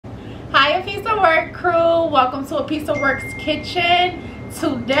Hey Piece of Work crew, welcome to A Piece of Work's kitchen.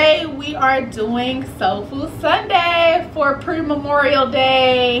 Today we are doing Soul Food Sunday for pre-Memorial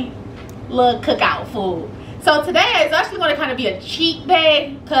Day little cookout food. So today is actually going to kind of be a cheat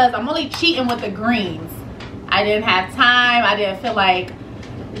day because I'm only cheating with the greens. I didn't have time, I didn't feel like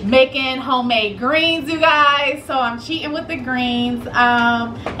making homemade greens, you guys, so I'm cheating with the greens.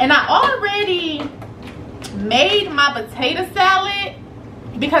 And I already made my potato salad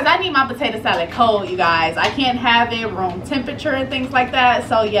because I need my potato salad cold, you guys. I can't have it room temperature and things like that.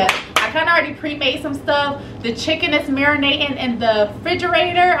 So yes, I kind of already pre-made some stuff. The chicken is marinating in the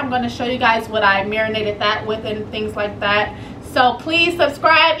refrigerator. I'm going to show you guys what I marinated that with and things like that. So please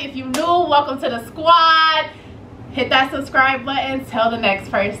subscribe if you're new. Welcome to the squad. Hit that subscribe button. Tell the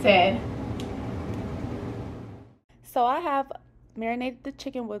next person. So I have marinated the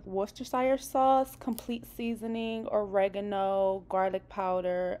chicken with Worcestershire sauce, complete seasoning, oregano, garlic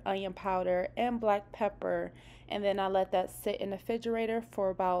powder, onion powder, and black pepper. And then I let that sit in the refrigerator for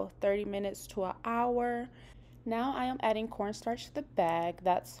about 30 minutes to an hour. Now I am adding cornstarch to the bag.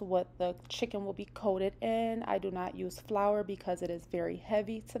 That's what the chicken will be coated in. I do not use flour because it is very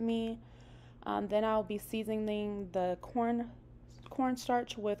heavy to me. Then I'll be seasoning the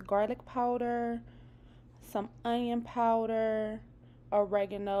cornstarch with garlic powder, some onion powder,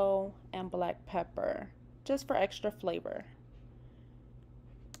 oregano, and black pepper, just for extra flavor.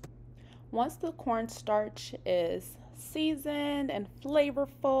 Once the cornstarch is seasoned and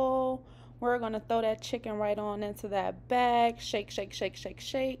flavorful, we're gonna throw that chicken right on into that bag. Shake, shake, shake, shake,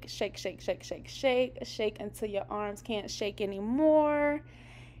 shake, shake, shake, shake, shake, shake, shake until your arms can't shake anymore.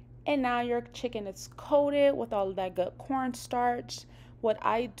 And now your chicken is coated with all of that good cornstarch. What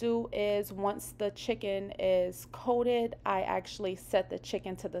I do is once the chicken is coated, I actually set the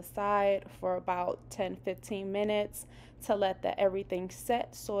chicken to the side for about 10-15 minutes to let everything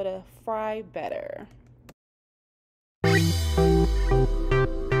set so to fry better.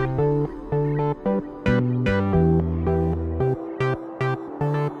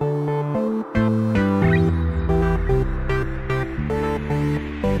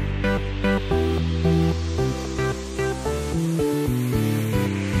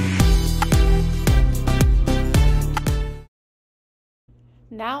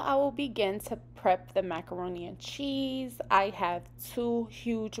 Now I will begin to prep the macaroni and cheese. I have 2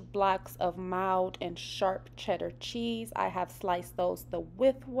 huge blocks of mild and sharp cheddar cheese. I have sliced those the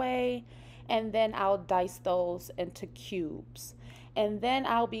width way, and then I'll dice those into cubes. And then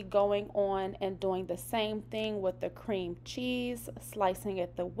I'll be going on and doing the same thing with the cream cheese, slicing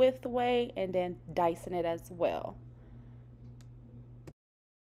it the width way and then dicing it as well.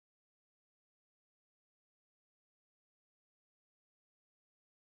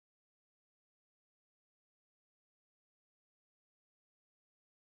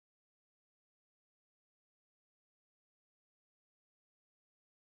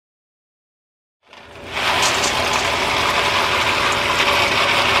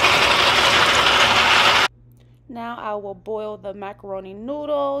 Now I will boil the macaroni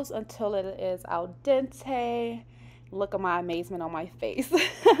noodles until it is al dente. Look at my amazement on my face.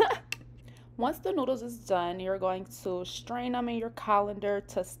 Once the noodles is done, you're going to strain them in your colander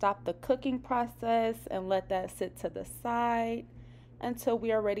to stop the cooking process and let that sit to the side until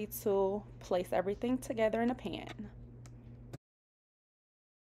we are ready to place everything together in a pan.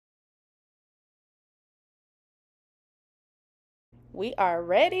 We are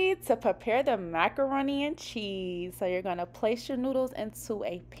ready to prepare the macaroni and cheese. So you're going to place your noodles into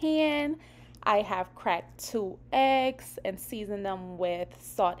a pan. I have cracked 2 eggs and seasoned them with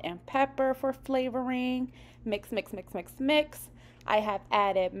salt and pepper for flavoring. Mix, mix, mix, mix, mix. I have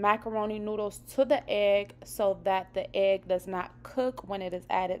added macaroni noodles to the egg so that the egg does not cook when it is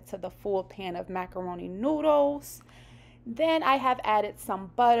added to the full pan of macaroni noodles. Then I have added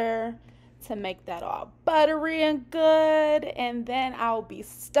some butter to make that all buttery and good, and then I'll be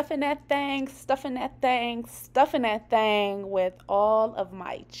stuffing that thing with all of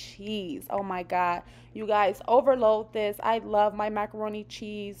my cheese. Oh my god, you guys, overload this. I love my macaroni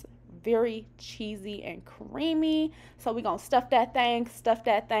cheese, very cheesy and creamy. So we're gonna stuff that thing.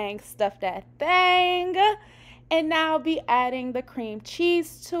 And now I'll be adding the cream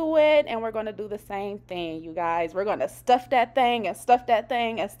cheese to it, and we're going to do the same thing, you guys. We're going to stuff that thing and stuff that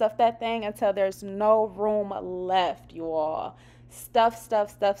thing and stuff that thing until there's no room left, you all. Stuff, stuff,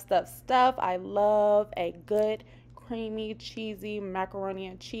 stuff, stuff, stuff. I love a good, creamy, cheesy macaroni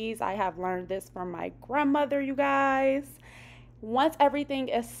and cheese. I have learned this from my grandmother, you guys. Once everything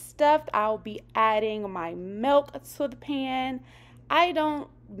is stuffed, I'll be adding my milk to the pan. I don't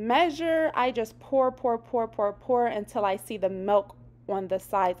measure, I just pour until I see the milk on the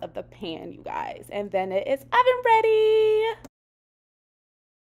sides of the pan, you guys. And then it is oven ready.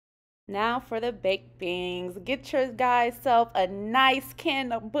 Now for the baked beans. Get your guys self a nice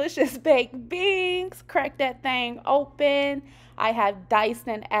can of Bush's baked beans. Crack that thing open. I have diced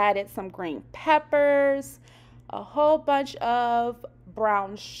and added some green peppers, a whole bunch of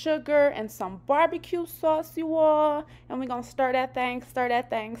brown sugar, and some barbecue sauce, you all. And we're gonna stir that thing,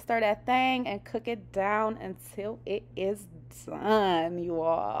 and cook it down until it is done, you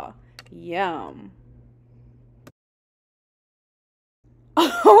all. Yum.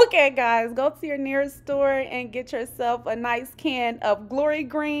 Okay, guys, go to your nearest store and get yourself a nice can of Glory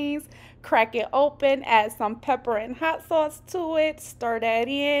Greens. Crack it open, add some pepper and hot sauce to it, stir that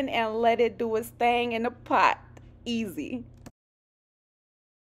in, and let it do its thing in the pot. Easy.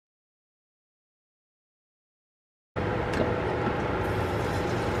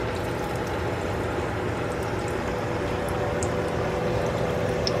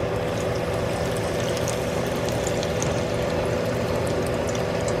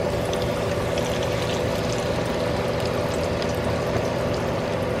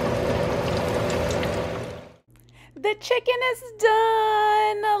 The chicken is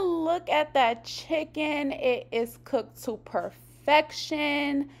done. Look at that chicken. It is cooked to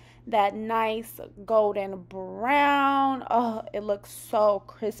perfection. That nice golden brown. Oh, it looks so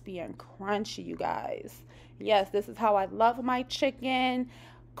crispy and crunchy, you guys. Yes, this is how I love my chicken.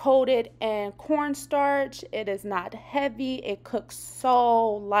 Coated in cornstarch. It is not heavy. It cooks so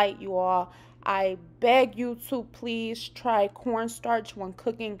light, you all. I beg you to please try cornstarch when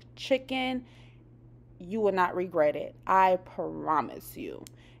cooking chicken. You will not regret it. I promise you.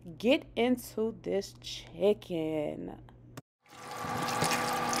 Get into this chicken.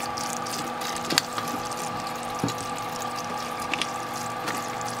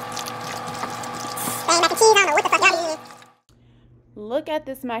 Look at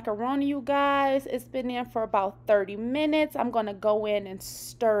this macaroni, you guys. It's been in for about 30 minutes. I'm going to go in and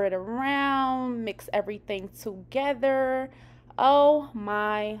stir it around, mix everything together. Oh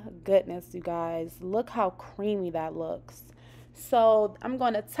my goodness, you guys. Look how creamy that looks. So I'm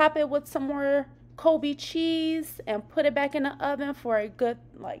going to top it with some more Kobe cheese and put it back in the oven for a good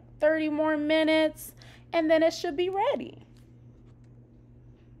like 30 more minutes. And then it should be ready.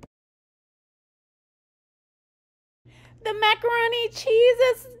 The macaroni cheese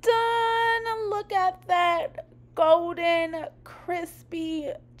is done. Look at that golden, crispy,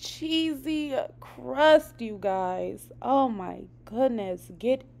 cheesy crust, you guys. Oh my goodness.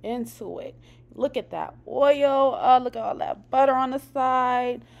 Get into it. Look at that oil. Look at all that butter on the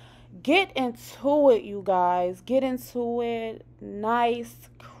side. Get into it, you guys. Get into it. Nice,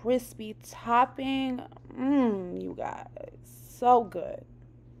 crispy topping. You guys. So good.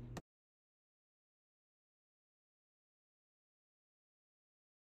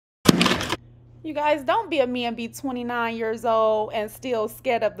 You guys, don't be a me and be 29 years old and still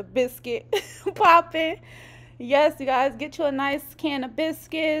scared of the biscuit popping. Yes, you guys, get you a nice can of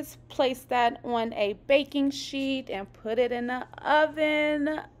biscuits, place that on a baking sheet, and put it in the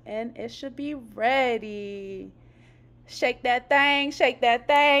oven, and it should be ready. Shake that thing, shake that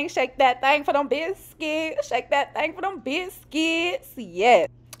thing, shake that thing for them biscuits, shake that thing for them biscuits. Yes.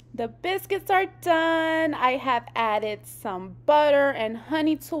 The biscuits are done. I have added some butter and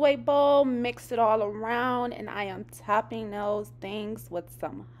honey to a bowl, mixed it all around, and I am topping those things with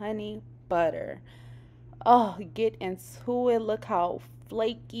some honey butter. Oh, get into it. Look how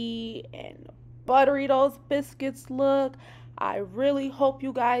flaky and buttery those biscuits look. I really hope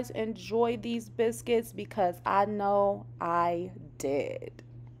you guys enjoy these biscuits because I know I did.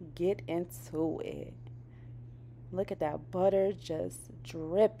 Get into it. Look at that butter just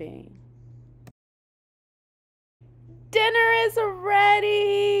dripping. Dinner is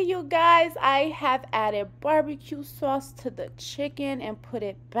ready, you guys. I have added barbecue sauce to the chicken and put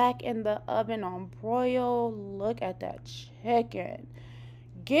it back in the oven on broil. Look at that chicken.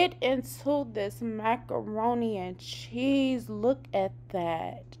 Get into this macaroni and cheese. Look at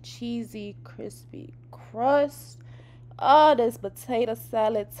that cheesy, crispy crust. Oh, this potato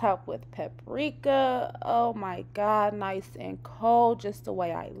salad topped with paprika. Oh my God, nice and cold, just the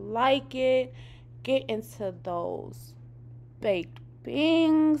way I like it. Get into those baked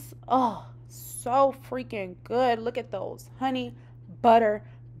beans. Oh, so freaking good. Look at those honey butter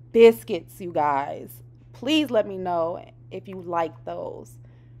biscuits, you guys. Please let me know if you like those.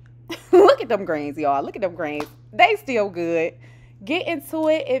 Look at them grains, y'all. Look at them grains. They still good. Get into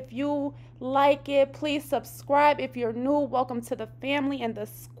it. If you like it, please subscribe. If you're new, welcome to the family and the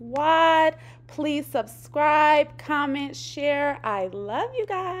squad. Please subscribe, comment, share. I love you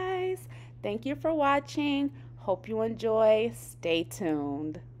guys. Thank you for watching. Hope you enjoy. Stay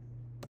tuned.